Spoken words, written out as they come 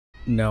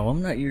No,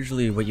 I'm not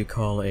usually what you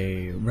call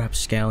a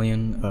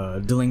rapscallion,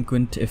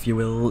 delinquent, if you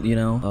will, you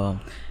know?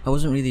 I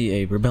wasn't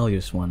really a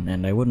rebellious one,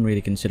 and I wouldn't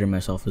really consider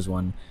myself as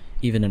one,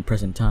 even in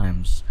present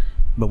times.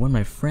 But when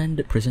my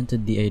friend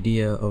presented the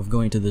idea of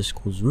going to the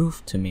school's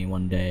roof to me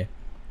one day,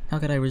 how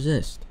could I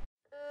resist?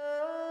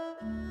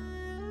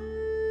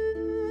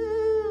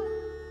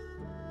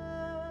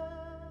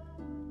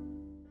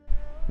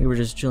 We were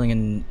just chilling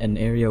in an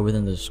area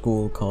within the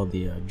school called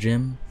the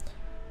gym.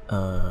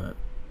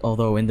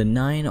 Although in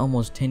the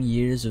almost 10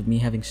 years of me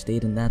having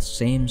stayed in that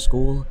same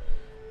school,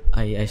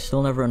 I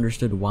still never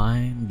understood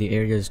why the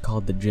area is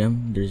called the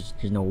gym. There's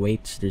no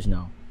weights, there's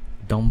no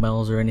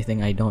dumbbells or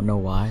anything. I don't know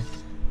why.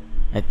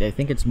 I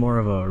think it's more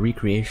of a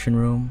recreation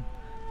room,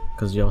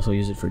 because you also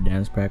use it for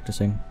dance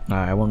practicing.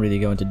 I won't really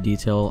go into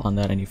detail on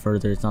that any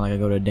further. It's not like I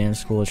go to a dance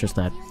school. It's just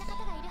that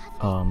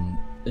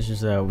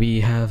we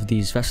have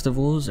these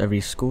festivals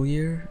every school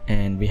year,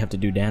 and we have to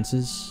do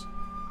dances.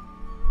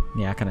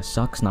 Yeah, it kind of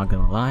sucks, not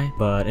gonna lie.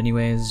 But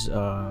anyways,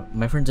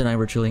 my friends and I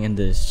were chilling in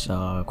this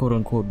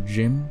quote-unquote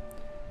gym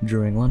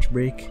during lunch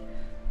break.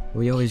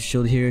 We always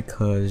chilled here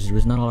because there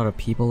was not a lot of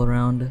people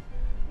around,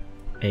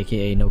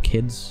 aka no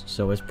kids,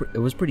 so it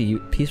was pretty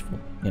peaceful.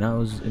 You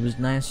know, it was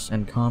nice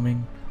and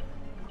calming,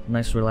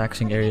 nice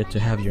relaxing area to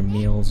have your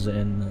meals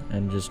in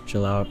and just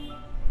chill out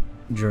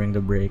during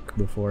the break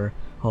before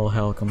all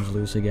hell comes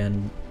loose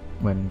again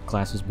when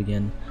classes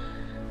begin.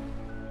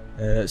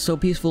 So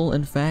peaceful,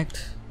 in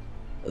fact,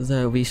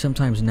 that we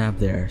sometimes nap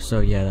there.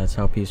 So yeah, that's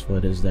how peaceful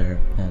it is there.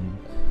 And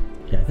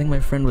yeah, I think my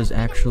friend was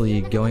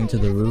actually going to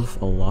the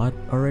roof a lot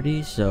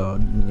already, so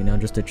you know,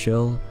 just to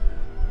chill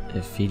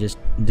if he just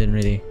didn't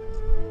really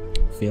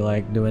feel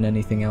like doing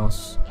anything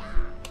else.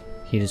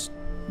 He just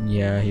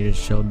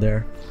chilled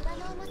there.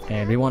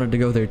 And we wanted to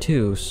go there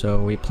too,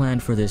 so we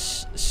planned for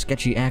this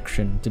sketchy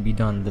action to be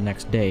done the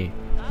next day,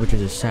 which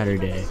is a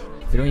Saturday.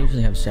 We don't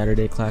usually have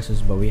Saturday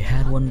classes, but we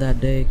had one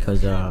that day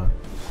because I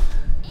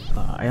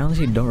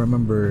honestly don't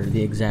remember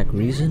the exact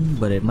reason,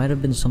 but it might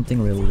have been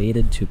something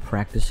related to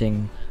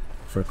practicing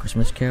for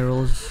Christmas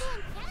carols.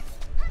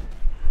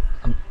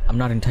 I'm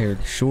not entirely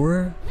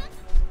sure.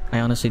 I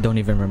honestly don't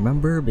even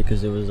remember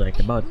because it was like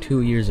about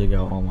 2 years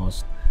ago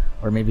almost,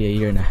 or maybe a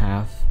year and a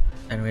half.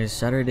 Anyways,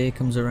 Saturday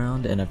comes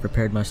around and I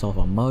prepared myself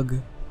a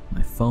mug,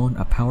 my phone,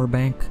 a power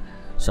bank,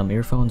 some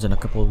earphones, and a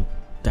couple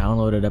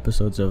downloaded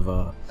episodes of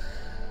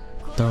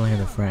Darling in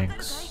the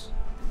Franxx.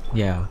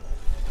 Yeah,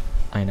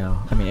 I know.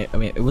 I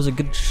mean, it was a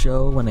good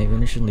show when I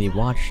initially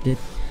watched it.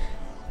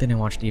 Then I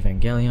watched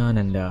Evangelion,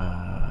 and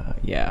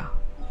yeah.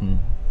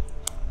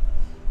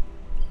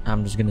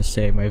 I'm just gonna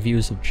say my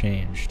views have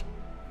changed.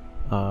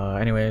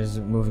 Anyways,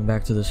 moving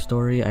back to the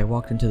story, I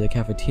walked into the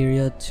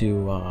cafeteria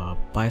to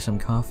buy some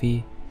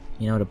coffee,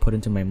 you know, to put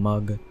into my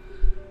mug.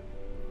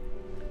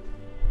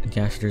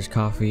 Yes, there's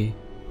coffee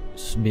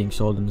being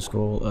sold in the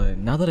school.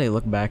 Now that I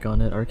look back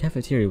on it, our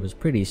cafeteria was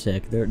pretty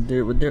sick. There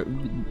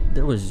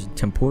was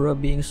tempura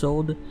being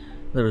sold.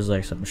 There was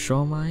like some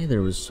shomai.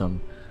 There was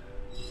some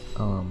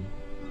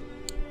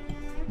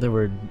there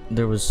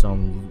was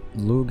some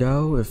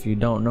lugao. If you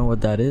don't know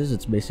what that is,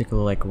 it's basically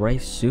like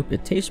rice soup.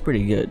 It tastes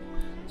pretty good,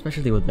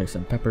 especially with like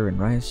some pepper and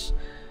rice.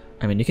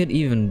 I mean, you could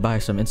even buy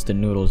some instant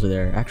noodles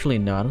there. Actually,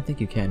 no, I don't think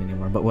you can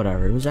anymore, but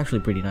whatever. It was actually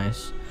pretty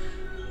nice.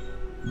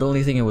 The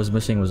only thing it was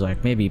missing was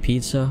like maybe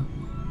pizza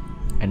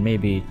and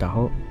maybe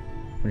taho,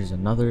 which is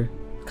another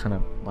kind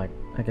of like,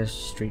 I guess,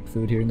 street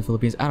food here in the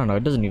Philippines. I don't know,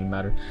 it doesn't even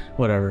matter.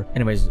 Whatever.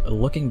 Anyways,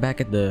 looking back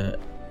at the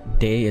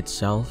day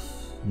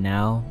itself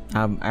now,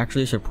 I'm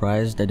actually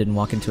surprised I didn't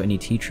walk into any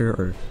teacher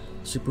or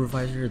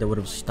supervisor that would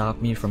have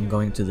stopped me from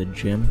going to the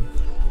gym.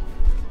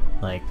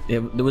 Like it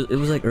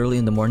was like early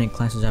in the morning,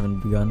 classes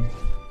haven't begun,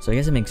 so I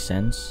guess it makes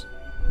sense.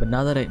 But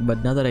now that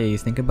I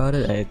think about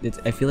it,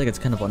 I feel like it's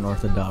kind of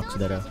unorthodox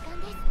that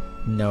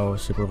no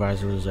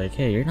supervisor was like,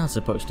 hey, you're not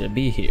supposed to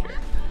be here.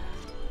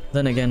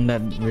 Then again,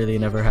 that really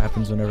never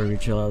happens whenever we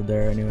chill out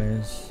there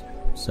anyways,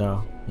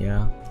 so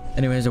yeah.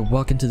 Anyways, I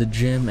walk into the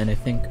gym and I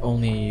think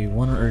only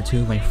 1 or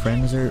 2 of my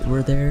friends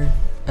were there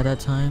at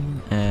that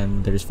time,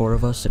 and there's 4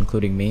 of us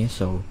including me,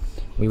 so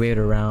we waited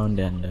around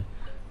and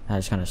I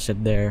just kind of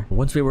sit there.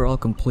 Once we were all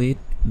complete,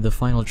 the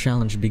final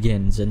challenge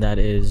begins, and that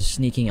is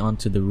sneaking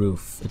onto the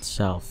roof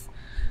itself,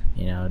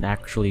 you know, and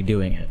actually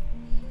doing it.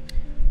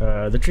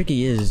 The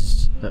tricky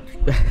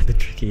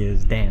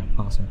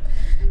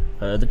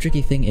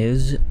thing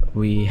is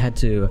we had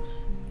to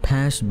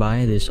pass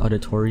by this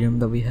auditorium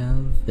that we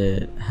have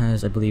that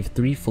has, I believe,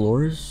 3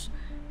 floors,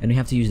 and we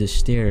have to use the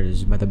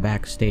stairs by the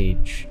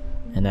backstage,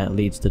 and that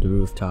leads to the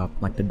rooftop,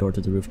 like the door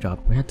to the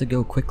rooftop. We had to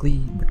go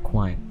quickly but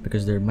quiet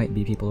because there might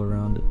be people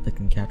around that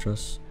can catch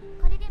us,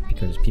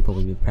 because people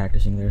will be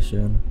practicing there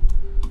soon.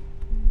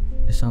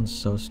 It sounds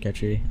so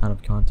sketchy out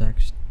of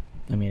context.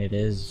 I mean, it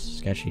is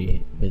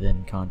sketchy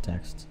within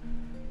context,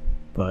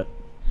 but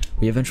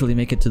we eventually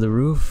make it to the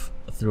roof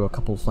through a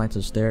couple flights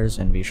of stairs,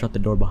 and we shut the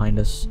door behind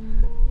us.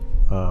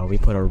 We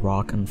put a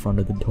rock in front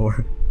of the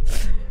door.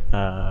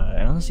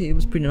 And honestly, it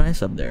was pretty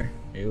nice up there.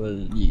 It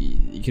was,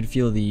 you could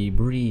feel the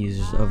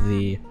breeze of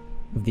the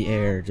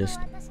air just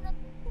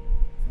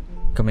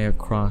coming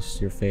across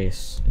your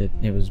face.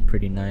 It was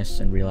pretty nice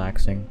and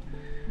relaxing.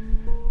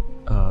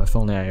 If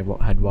only I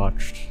had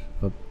watched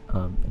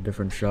a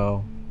different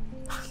show.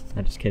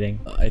 I'm just kidding.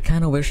 I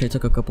kind of wish I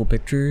took a couple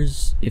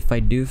pictures. If I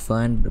do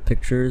find the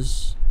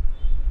pictures,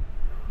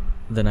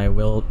 then I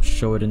will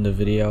show it in the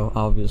video.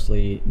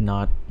 Obviously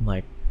not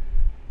like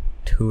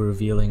too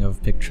revealing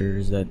of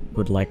pictures that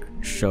would like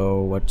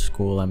show what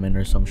school I'm in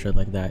or some shit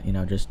like that, you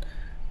know, just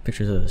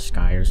pictures of the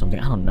sky or something.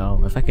 I don't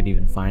know if I could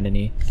even find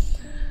any.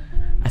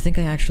 I think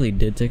I actually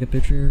did take a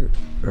picture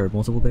or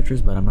multiple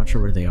pictures, but I'm not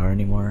sure where they are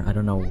anymore. I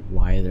don't know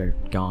why they're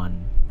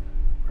gone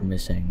or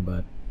missing,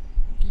 but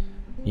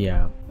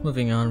yeah.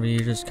 Moving on, we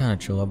just kind of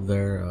chill up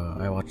there.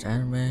 I watch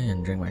anime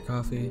and drink my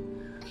coffee,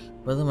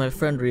 but then my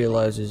friend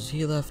realizes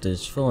he left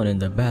his phone in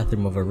the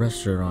bathroom of a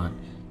restaurant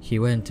he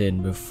went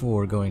in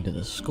before going to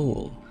the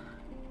school.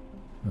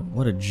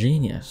 What a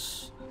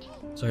genius.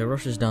 So he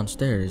rushes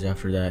downstairs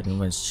after that and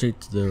went straight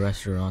to the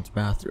restaurant's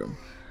bathroom,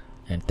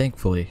 and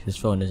thankfully his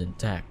phone is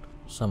intact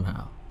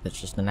somehow. It's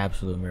just an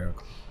absolute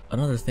miracle.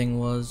 Another thing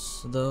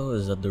was, though,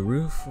 is that the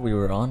roof we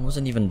were on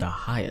wasn't even the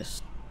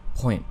highest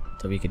point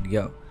that we could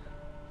go.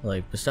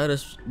 Like, beside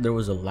us there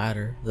was a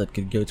ladder that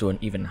could go to an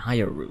even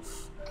higher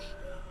roof,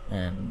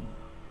 and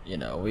you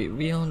know,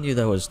 we all knew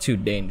that was too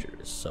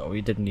dangerous, so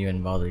we didn't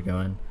even bother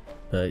going.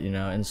 But you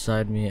know,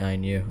 inside me I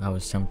knew I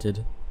was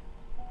tempted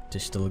to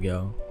still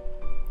go,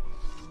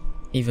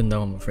 even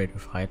though I'm afraid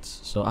of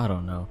heights. So I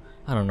don't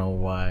know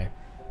why,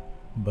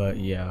 but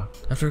yeah.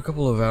 After a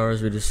couple of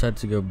hours we decided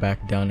to go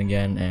back down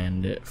again,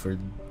 and for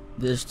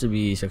this to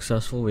be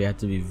successful we had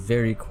to be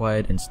very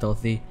quiet and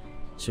stealthy,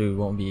 so we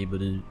won't be able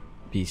to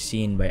be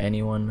seen by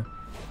anyone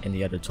in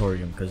the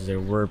auditorium, because there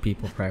were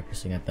people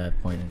practicing at that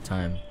point in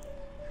time.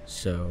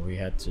 So we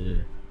had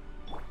to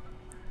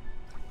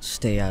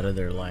stay out of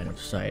their line of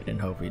sight and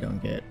hope we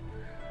don't get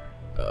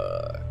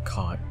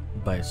caught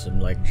by some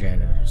like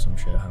janitor or some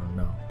shit, I don't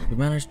know. We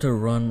managed to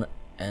run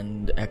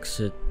and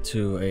exit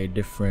to a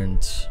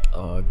different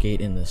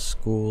gate in the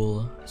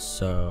school.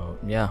 So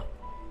yeah,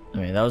 I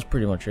mean, that was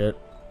pretty much it.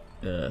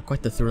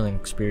 Quite the thrilling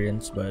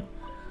experience, but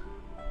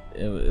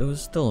it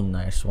was still a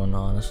nice one,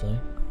 honestly.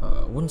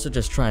 Wouldn't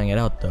suggest trying it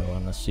out though,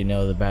 unless you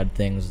know the bad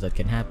things that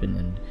can happen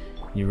and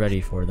you're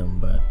ready for them.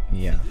 But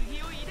yeah,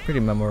 pretty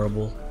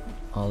memorable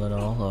all in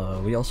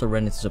all. We also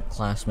ran into some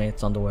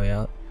classmates on the way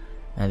out,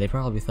 and they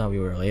probably thought we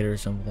were late or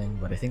something,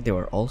 but I think they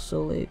were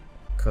also late,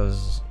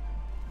 because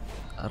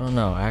I don't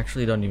know, I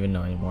actually don't even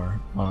know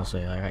anymore,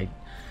 honestly. Like, I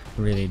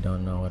really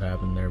don't know what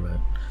happened there. But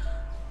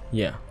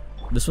yeah,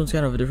 this one's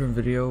kind of a different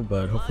video,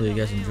 but hopefully you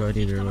guys enjoyed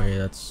either way.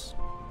 That's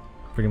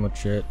pretty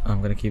much it.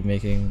 I'm gonna keep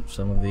making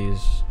some of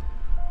these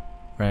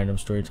random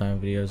storytime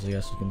videos, I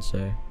guess you can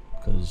say,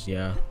 because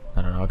yeah,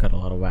 I don't know, I got a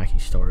lot of wacky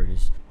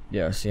stories.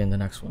 Yeah, see you in the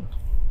next one.